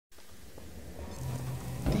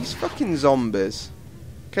These fucking zombies.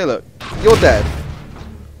 Okay, look. You're dead.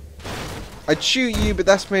 I'd shoot you, but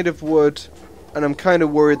that's made of wood. And I'm kind of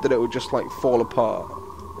worried that it will just, like, fall apart.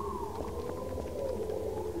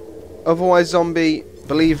 Otherwise, zombie,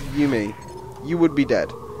 believe you me, you would be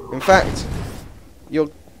dead. In fact, you're...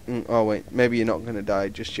 oh, wait. Maybe you're not going to die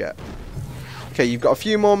just yet. Okay, you've got a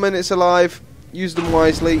few more minutes alive. Use them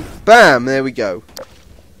wisely. Bam! There we go.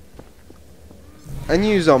 And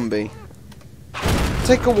you, zombie.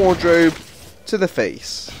 Take a wardrobe to the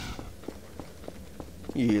face.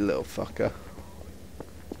 You little fucker.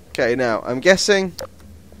 Okay, now, I'm guessing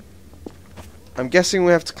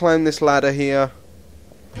we have to climb this ladder here.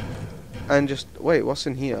 And just... wait, what's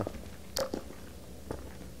in here?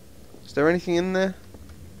 Is there anything in there?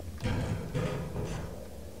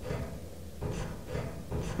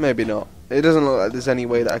 Maybe not. It doesn't look like there's any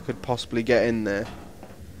way that I could possibly get in there.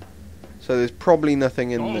 So there's probably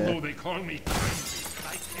nothing in there. Although they call me crazy,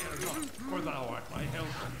 I care not, for thou art my help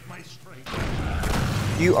and my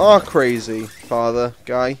strength. You are crazy, father,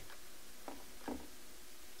 guy.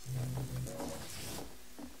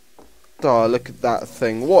 Oh, look at that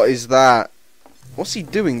thing. What is that? What's he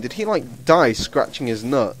doing? Did he, like, die scratching his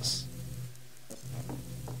nuts?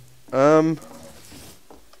 Okay,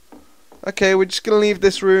 we're just gonna leave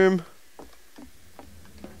this room.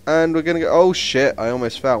 And we're gonna go... oh, shit. I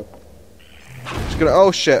almost fell. Just gonna...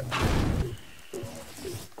 oh, shit.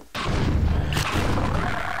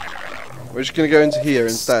 We're just gonna go into here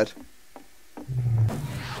instead.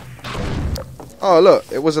 Oh, look.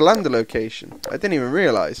 It was a lander location. I didn't even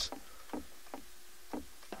realise.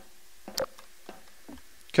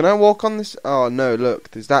 Can I walk on this? Oh, no,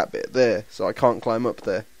 look. There's that bit there. So I can't climb up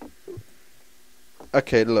there.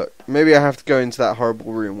 Okay, look. Maybe I have to go into that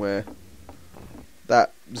horrible room where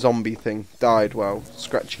that zombie thing died while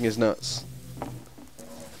scratching his nuts.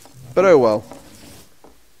 But oh well.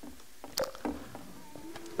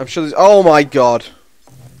 I'm sure there's... oh my god.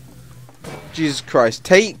 Jesus Christ.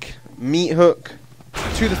 Take meat hook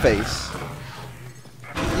to the face.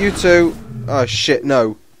 You two. Oh shit,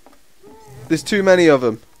 no. There's too many of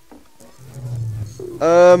them.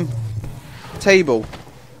 Table.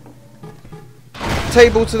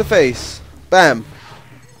 Table to the face. Bam.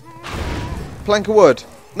 Plank of wood.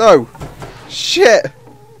 No. Shit.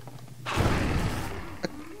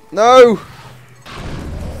 No.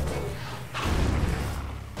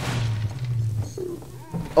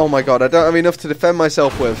 Oh my god, I don't have enough to defend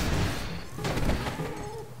myself with.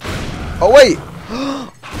 Oh wait.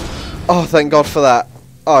 Oh, thank god for that.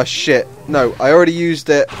 Oh shit. No, I already used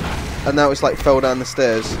it. And now it's like fell down the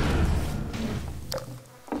stairs.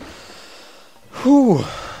 Whew.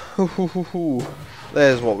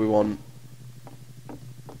 There's what we want.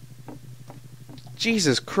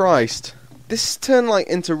 Jesus Christ. This turned like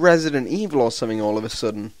into Resident Evil or something all of a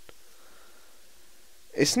sudden.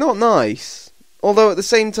 It's not nice. Although at the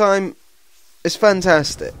same time, it's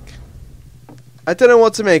fantastic. I don't know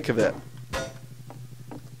what to make of it.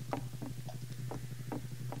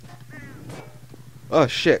 Oh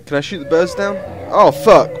shit, can I shoot the birds down? Oh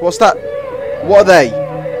fuck, what's that? What are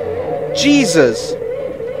they? Jesus!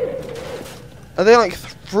 Are they like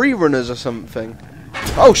free runners or something?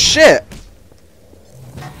 Oh shit!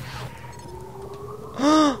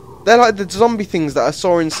 They're like the zombie things that I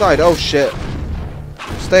saw inside. Oh shit.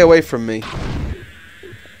 Stay away from me.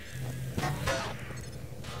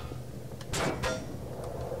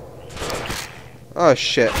 Oh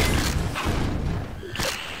shit.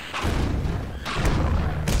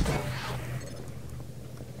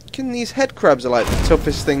 These head crabs are like the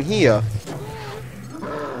toughest thing here.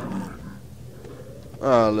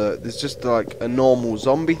 Oh look, there's just like a normal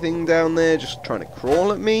zombie thing down there just trying to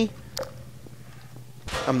crawl at me.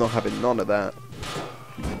 I'm not having none of that.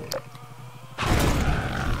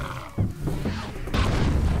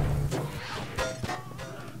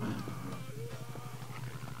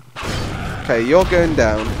 Okay, you're going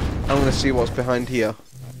down. I'm gonna see what's behind here.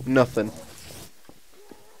 Nothing.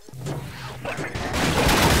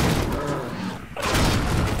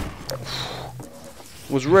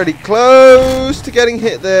 Was really close to getting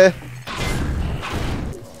hit there.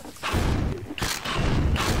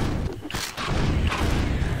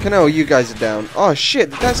 Canal, you guys are down. Oh shit,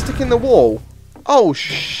 did that stick in the wall? Oh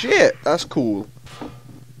shit, that's cool.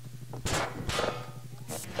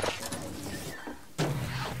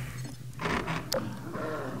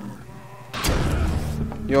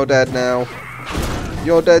 You're dead now.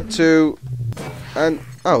 You're dead too. And,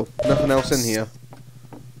 oh, nothing else in here.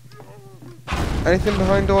 Anything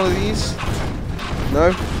behind all of these?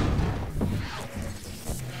 No?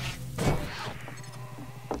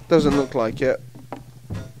 Doesn't look like it.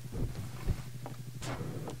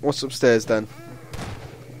 What's upstairs then?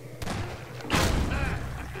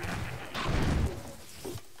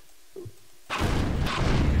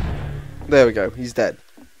 There we go, he's dead.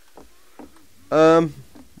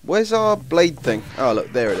 Where's our blade thing? Oh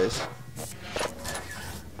look, there it is.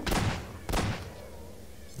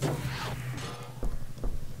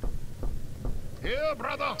 Here,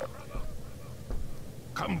 brother.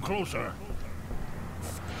 Come closer.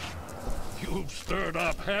 You've stirred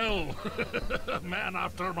up hell. A man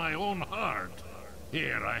after my own heart.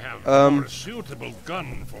 Here, I have a more suitable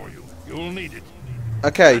gun for you. You'll need it.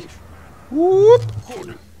 Okay. Whoop.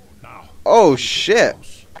 Good. Now. Oh shit.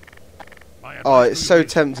 My Oh, advice it's to so you,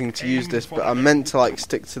 tempting to use aim this, for but the I'm meant to like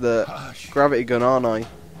stick to the Hush. gravity gun, aren't I?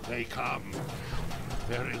 They come.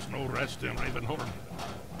 There is no rest in Ravenhorn.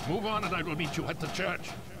 Move on and I will meet you at the church.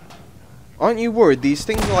 Aren't you worried? These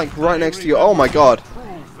things are like right next to you. Oh my god.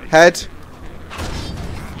 Head.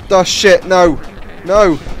 Oh shit, no.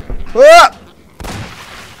 No. Ah!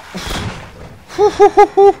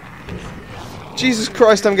 Jesus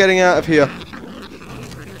Christ, I'm getting out of here.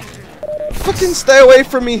 Fucking stay away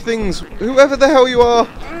from me, things. Whoever the hell you are.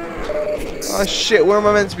 Oh shit, where am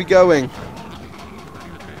I meant to be going?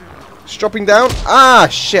 Just dropping down? Ah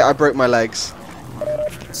shit, I broke my legs.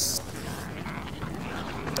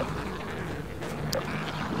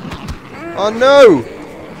 Oh no!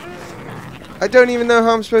 I don't even know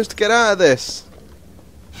how I'm supposed to get out of this.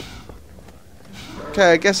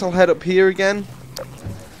 Okay, I guess I'll head up here again.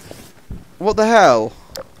 What the hell?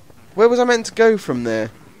 Where was I meant to go from there?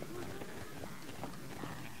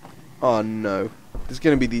 Oh no. There's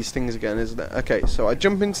going to be these things again, isn't it? Okay, so I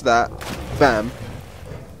jump into that. Bam.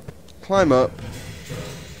 Climb up.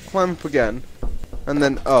 Climb up again. And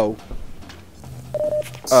then, oh.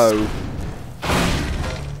 Oh.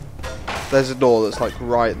 There's a door that's like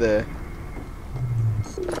right there.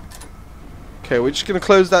 Okay, we're just going to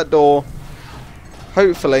close that door.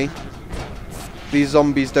 Hopefully, these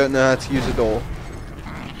zombies don't know how to use a door.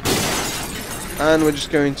 And we're just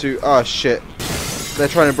going to... Oh shit. They're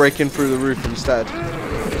trying to break in through the roof instead.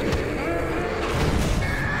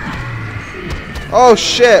 Oh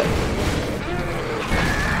shit!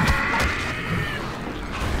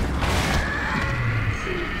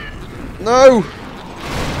 No!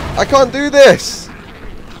 I can't do this!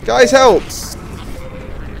 Guys, help!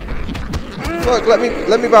 Fuck, let me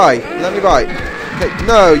by. Let me by. Okay,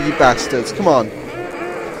 no, you bastards, come on.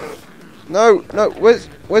 No, no, where's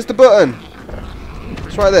the button?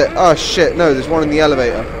 It's right there. Oh shit, no, there's one in the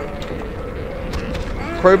elevator.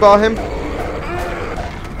 Crowbar him?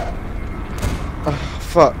 Oh,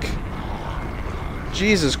 fuck.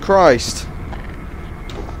 Jesus Christ.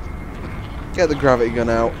 Get the gravity gun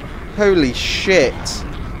out. Holy shit.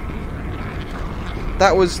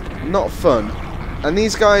 That was not fun. And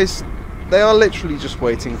these guys, they are literally just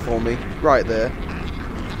waiting for me. Right there.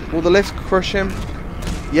 Will the lift crush him?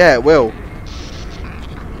 Yeah, it will.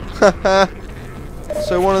 Haha.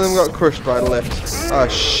 So one of them got crushed by the lift. Oh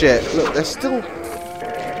shit. Look, they're still...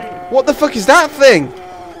 What the fuck is that thing?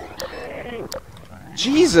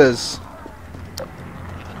 Jesus.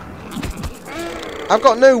 I've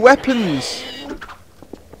got no weapons.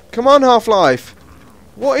 Come on, Half-Life.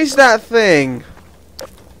 What is that thing?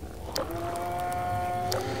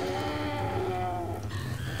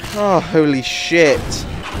 Oh, holy shit.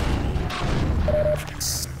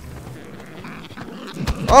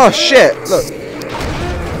 Oh, shit. Look.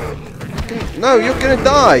 No, you're gonna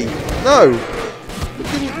die. No.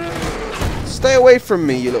 Stay away from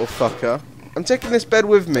me, you little fucker. I'm taking this bed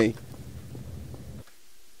with me.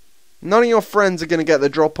 None of your friends are gonna get the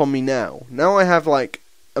drop on me now. Now I have, like,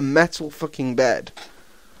 a metal fucking bed.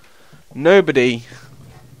 Nobody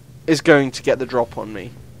is going to get the drop on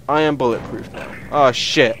me. I am bulletproof now. Oh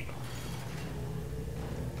shit.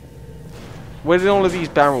 Where did all of these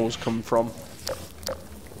barrels come from?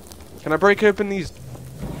 Can I break open these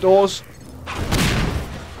doors?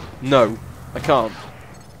 No, I can't.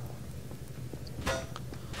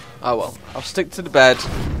 Oh well, I'll stick to the bed.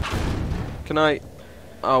 Can I...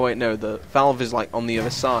 Oh wait, no, the valve is like on the other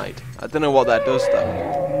side. I don't know what that does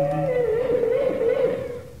though.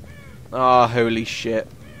 Ah, holy shit.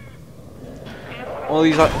 All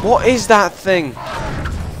these like... What is that thing?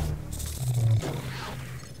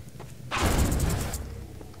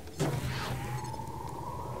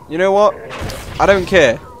 You know what? I don't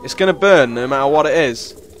care. It's gonna burn no matter what it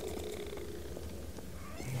is.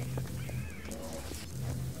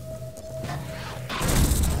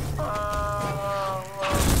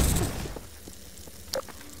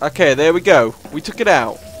 Okay, there we go. We took it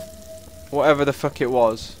out. Whatever the fuck it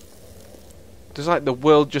was. There's like the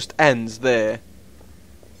world just ends there.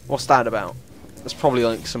 What's that about? There's probably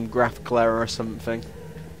like some graphical error or something.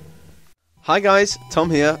 Hi guys, Tom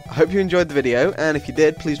here. I hope you enjoyed the video, and if you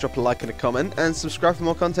did, please drop a like and a comment, and subscribe for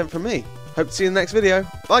more content from me. Hope to see you in the next video.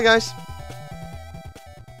 Bye guys!